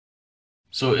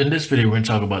So in this video, we're going to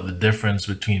talk about the difference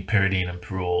between pyridine and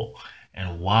pyrrole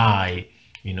and why,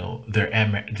 they're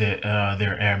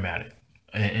aromatic.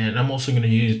 And I'm also going to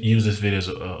use this video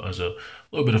as a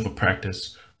little bit of a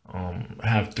practice. I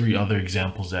have three other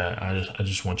examples that I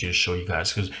just want you to show you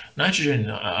guys, because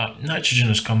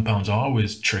nitrogenous compounds are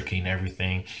always tricky and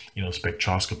everything,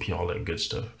 spectroscopy, all that good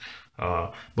stuff.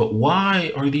 But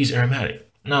why are these aromatic?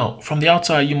 Now, from the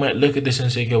outside, you might look at this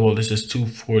and say, okay, well, this is 2,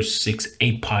 4, 6,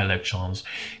 8 pi electrons.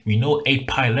 We know 8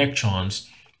 pi electrons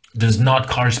does not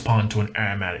correspond to an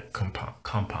aromatic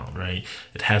compound, right?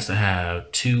 It has to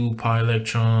have 2 pi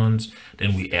electrons.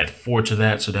 Then we add 4 to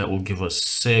that, so that will give us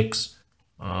 6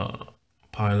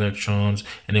 pi electrons.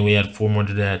 And then we add 4 more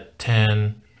to that,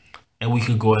 10. And we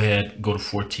could go ahead, go to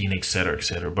 14, etc.,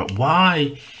 etc. But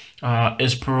why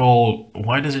is Pyrrole,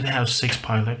 why does it have 6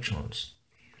 pi electrons?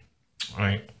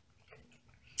 Right,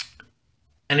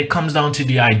 and it comes down to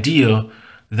the idea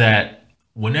that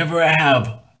whenever I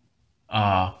have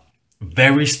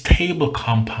very stable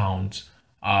compounds,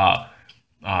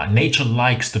 nature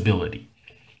likes stability.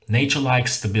 Nature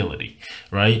likes stability,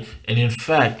 right? And in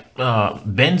fact,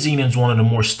 benzene is one of the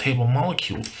more stable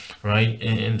molecules, right?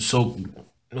 And so,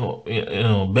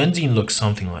 benzene looks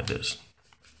something like this,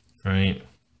 right?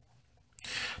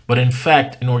 But in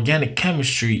fact, in organic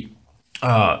chemistry,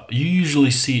 you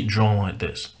usually see it drawn like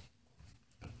this.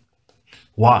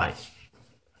 Why?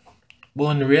 Well,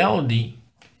 in reality,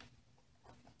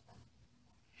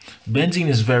 benzene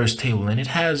is very stable, and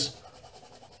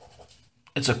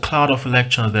it's a cloud of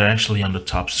electrons that are actually on the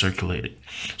top circulated.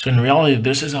 So in reality,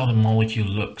 this is how the molecule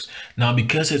looks. Now,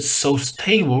 because it's so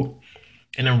stable,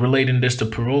 and I'm relating this to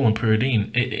pyrrole and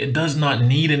pyridine, it does not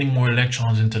need any more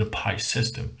electrons into the pi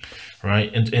system,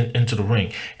 right? Into the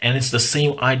ring. And it's the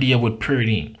same idea with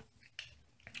pyridine,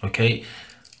 okay?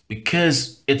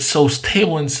 Because it's so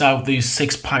stable inside of these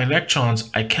 6 pi electrons,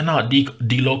 I cannot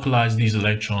delocalize these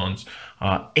electrons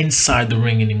inside the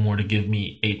ring anymore to give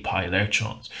me 8 pi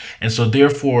electrons. And so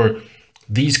therefore,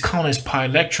 these count as pi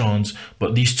electrons,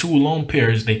 but these two lone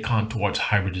pairs, they count towards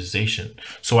hybridization.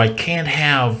 So I can't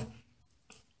have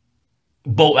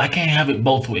it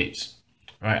both ways,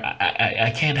 right?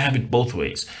 I can't have it both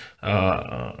ways.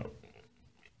 I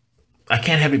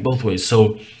can't have it both ways.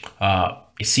 So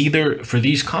it's either, for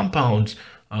these compounds,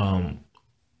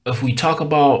 if we talk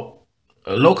about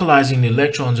localizing the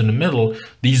electrons in the middle,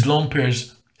 these lone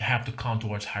pairs have to count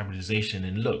towards hybridization.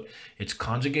 And look, it's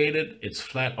conjugated, it's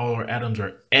flat, all our atoms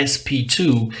are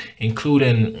sp2,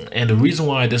 including, and the reason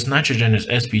why this nitrogen is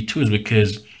sp2 is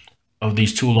because of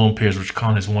these two lone pairs, which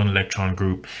count as one electron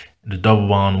group, the double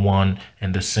bond 1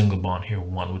 and the single bond here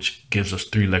 1, which gives us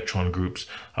 3 electron groups.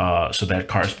 So that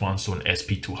corresponds to an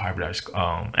sp2 hybridized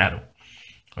atom.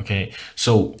 Okay,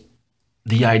 so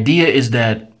the idea is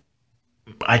that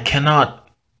I cannot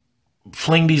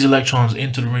fling these electrons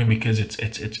into the ring because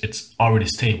it's already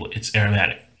stable. It's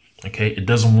aromatic. Okay, it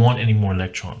doesn't want any more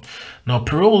electron. Now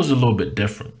pyrrole is a little bit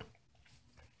different.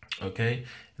 Okay,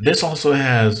 this also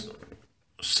has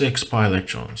 6 pi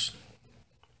electrons.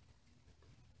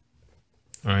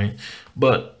 All right,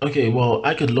 but okay, well,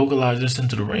 I could localize this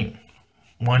into the ring.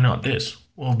 Why not this?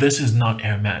 Well, this is not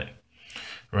aromatic,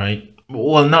 right?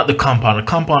 Well, not the compound. The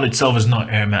compound itself is not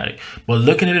aromatic, but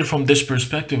looking at it from this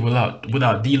perspective, without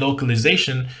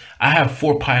delocalization, I have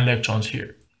 4 pi electrons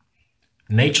here.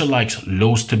 Nature likes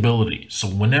low stability. So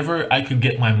whenever I could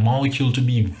get my molecule to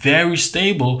be very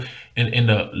stable and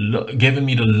giving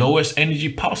me the lowest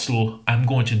energy possible, I'm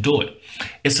going to do it.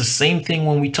 It's the same thing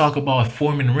when we talk about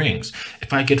forming rings.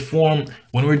 If I could form,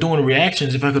 when we're doing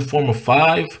reactions, if I could form a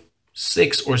 5,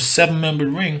 6, or 7-membered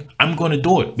ring, I'm going to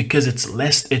do it because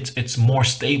it's more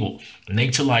stable.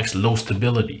 Nature likes low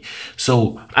stability.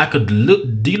 So I could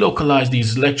delocalize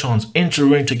these electrons into the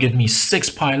ring to give me 6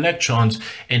 pi electrons,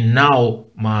 and now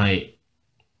my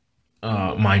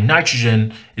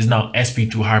nitrogen is now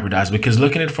sp2 hybridized, because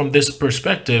looking at it from this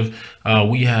perspective,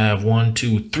 we have 1,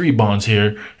 2, 3 bonds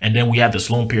here, and then we have this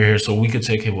lone pair here. So we could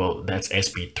say, okay, well, that's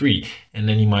sp3. And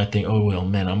then you might think, oh, well,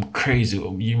 man, I'm crazy.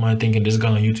 You might thinking this guy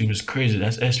on YouTube is crazy.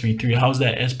 That's sp3. How's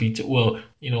that sp2? Well,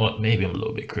 you know what? Maybe I'm a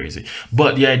little bit crazy.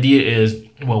 But the idea is,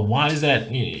 well, why is that?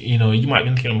 You might be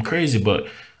thinking I'm crazy, but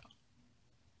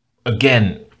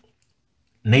again,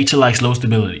 nature likes low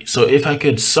stability. So if I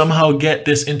could somehow get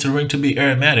this interring to be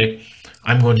aromatic,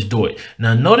 I'm going to do it.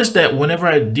 Now notice that whenever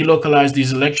I delocalize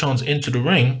these electrons into the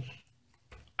ring,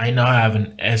 I now have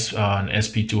an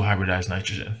sp2 hybridized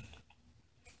nitrogen.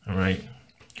 All right,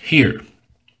 here,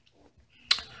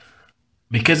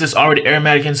 because it's already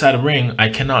aromatic inside the ring, I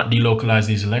cannot delocalize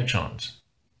these electrons.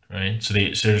 Right,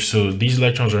 so these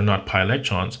electrons are not pi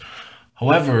electrons.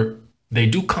 However, they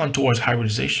do count towards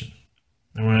hybridization.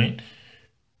 All right.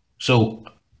 So,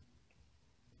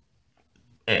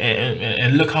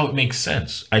 and look how it makes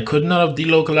sense. I could not have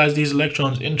delocalized these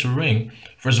electrons into ring,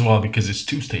 first of all, because it's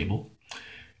too stable.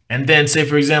 And then say,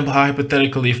 for example,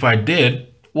 hypothetically, if I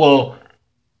did, well,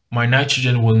 my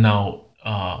nitrogen will now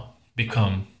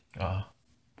become,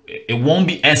 it won't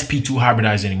be sp2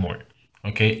 hybridized anymore.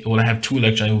 Okay, it will have 2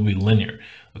 electrons, it will be linear.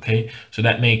 Okay, so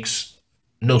that makes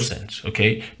no sense.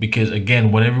 Okay, because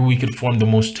again, whenever we could form the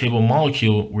most stable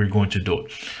molecule, we're going to do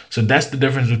it. So that's the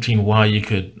difference between why you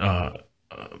could,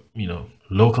 you know,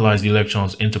 localize the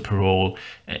electrons into Pyrrole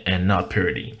and not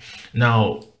Pyridine.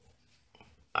 Now,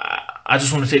 I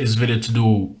just want to take this video to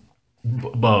do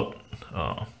about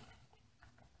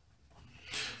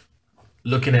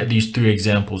looking at these 3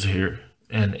 examples here,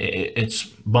 and it's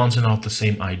bouncing off the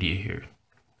same idea here.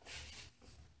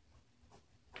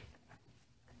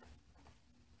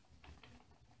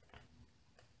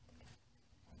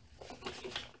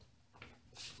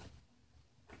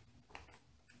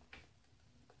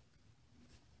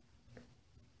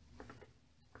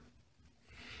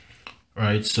 All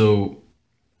right, so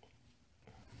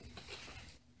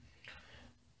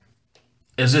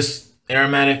is this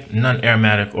aromatic,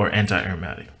 non-aromatic, or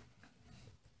anti-aromatic?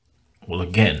 Well,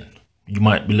 again, you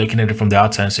might be looking at it from the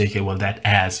outside and say, okay, well, that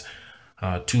has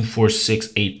 2, 4, 6,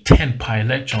 8, 10 pi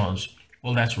electrons.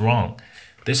 Well, that's wrong.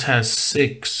 This has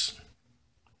 6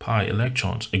 pi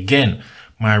electrons. Again,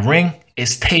 my ring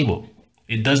is stable.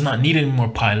 It does not need any more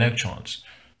pi electrons.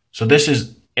 So this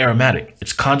is aromatic.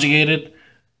 It's conjugated.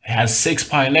 It has 6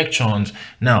 pi electrons.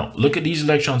 Now, look at these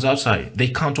electrons outside. They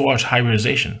count towards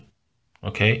hybridization.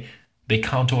 Okay, they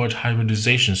count towards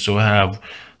hybridization. So I have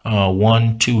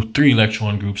 1, 2, 3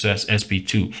 electron groups, that's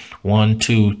sp2. 1,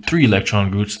 2, 3 electron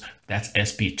groups, that's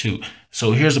sp2.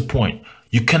 So here's the point.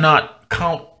 You cannot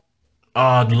count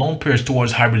the lone pairs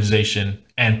towards hybridization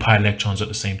and pi electrons at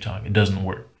the same time. It doesn't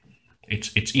work.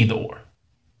 It's either or.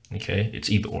 Okay, it's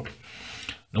either or.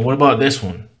 Now what about this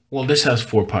one? Well, this has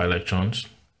 4 pi electrons.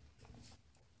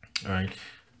 All right,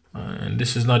 and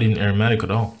this is not even aromatic at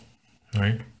all. All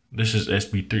right, this is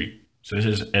sp3. So this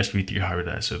is sp3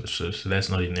 hybridized. So that's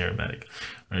not even aromatic.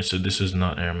 All right, so this is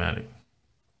not aromatic.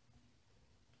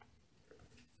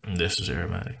 And this is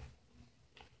aromatic.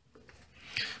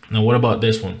 Now what about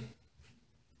this one?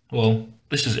 Well,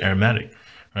 this is aromatic.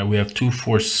 All right, we have 2,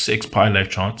 4, 6 pi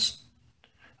electrons.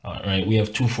 All right, we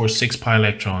have 2, 4, 6 pi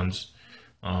electrons.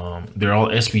 They're all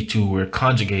sp2. We're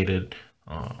conjugated.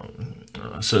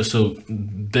 So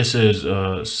this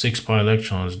is 6 pi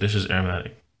electrons. This is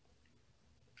aromatic.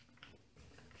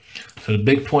 So the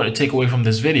big point to take away from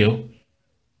this video,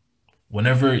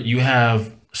 whenever you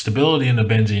have stability in the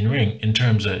benzene ring in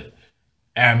terms of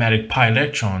aromatic pi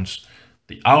electrons,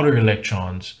 the outer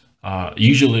electrons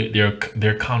usually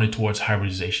they're counted towards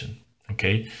hybridization.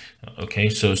 Okay,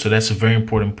 so that's a very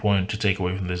important point to take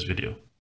away from this video.